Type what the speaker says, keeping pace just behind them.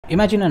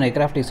Imagine an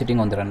aircraft is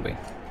sitting on the runway,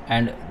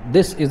 and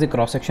this is the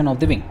cross section of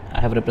the wing I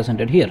have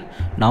represented here.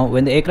 Now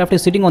when the aircraft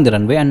is sitting on the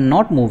runway and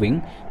not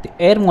moving, the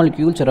air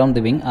molecules around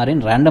the wing are in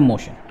random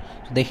motion.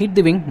 So they hit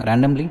the wing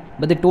randomly,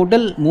 but the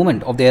total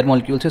movement of the air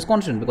molecules is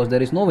constant because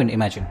there is no wind,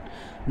 imagine.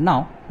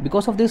 Now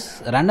because of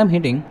this random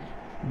hitting,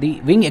 the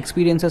wing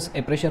experiences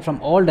a pressure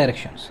from all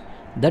directions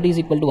that is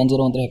equal to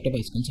 1013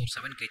 hectopascals or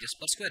 7 kgs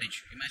per square inch.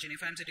 Imagine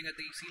if I am sitting at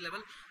the sea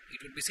level, it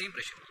would be same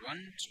pressure. 1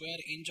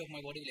 square inch of my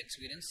body will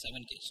experience 7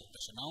 kgs of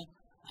pressure. Now,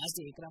 as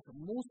the aircraft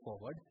moves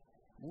forward,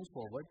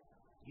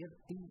 here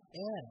the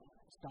air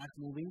starts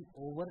moving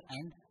over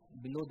and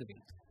below the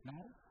wing.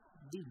 Now,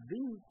 the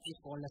wing is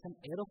called as an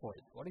aerofoil.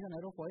 What is an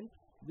aerofoil?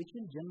 Which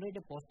will generate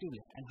a positive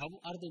lift. And how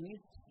are they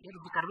made? Here,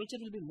 the curvature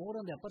will be more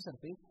on the upper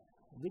surface,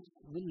 which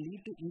will lead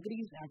to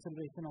increased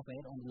acceleration of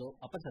air on the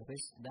upper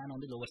surface than on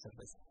the lower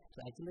surface. So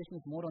acceleration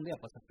is more on the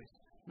upper surface.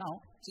 Now,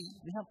 see,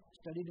 we have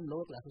studied in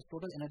lower classes,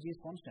 total energy is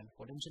constant,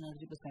 potential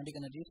energy plus kinetic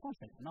energy is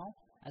constant. Now,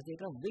 as the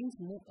aircraft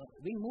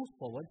wing moves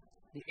forward,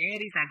 the air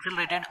is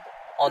accelerated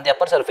on the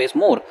upper surface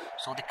more,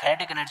 so the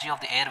kinetic energy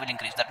of the air will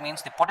increase. That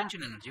means the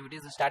potential energy, which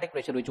is the static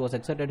pressure which was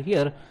exerted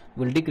here,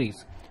 will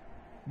decrease.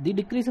 The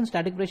decrease in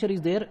static pressure is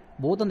there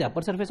both on the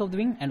upper surface of the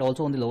wing and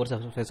also on the lower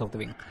surface of the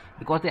wing.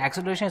 Because the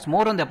acceleration is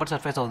more on the upper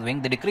surface of the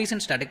wing, the decrease in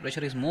static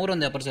pressure is more on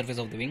the upper surface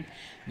of the wing,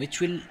 which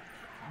will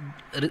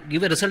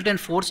give a resultant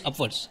force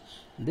upwards.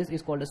 This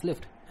is called as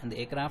lift, and the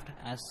aircraft,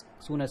 as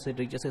soon as it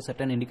reaches a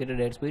certain indicated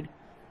airspeed,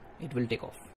 it will take off.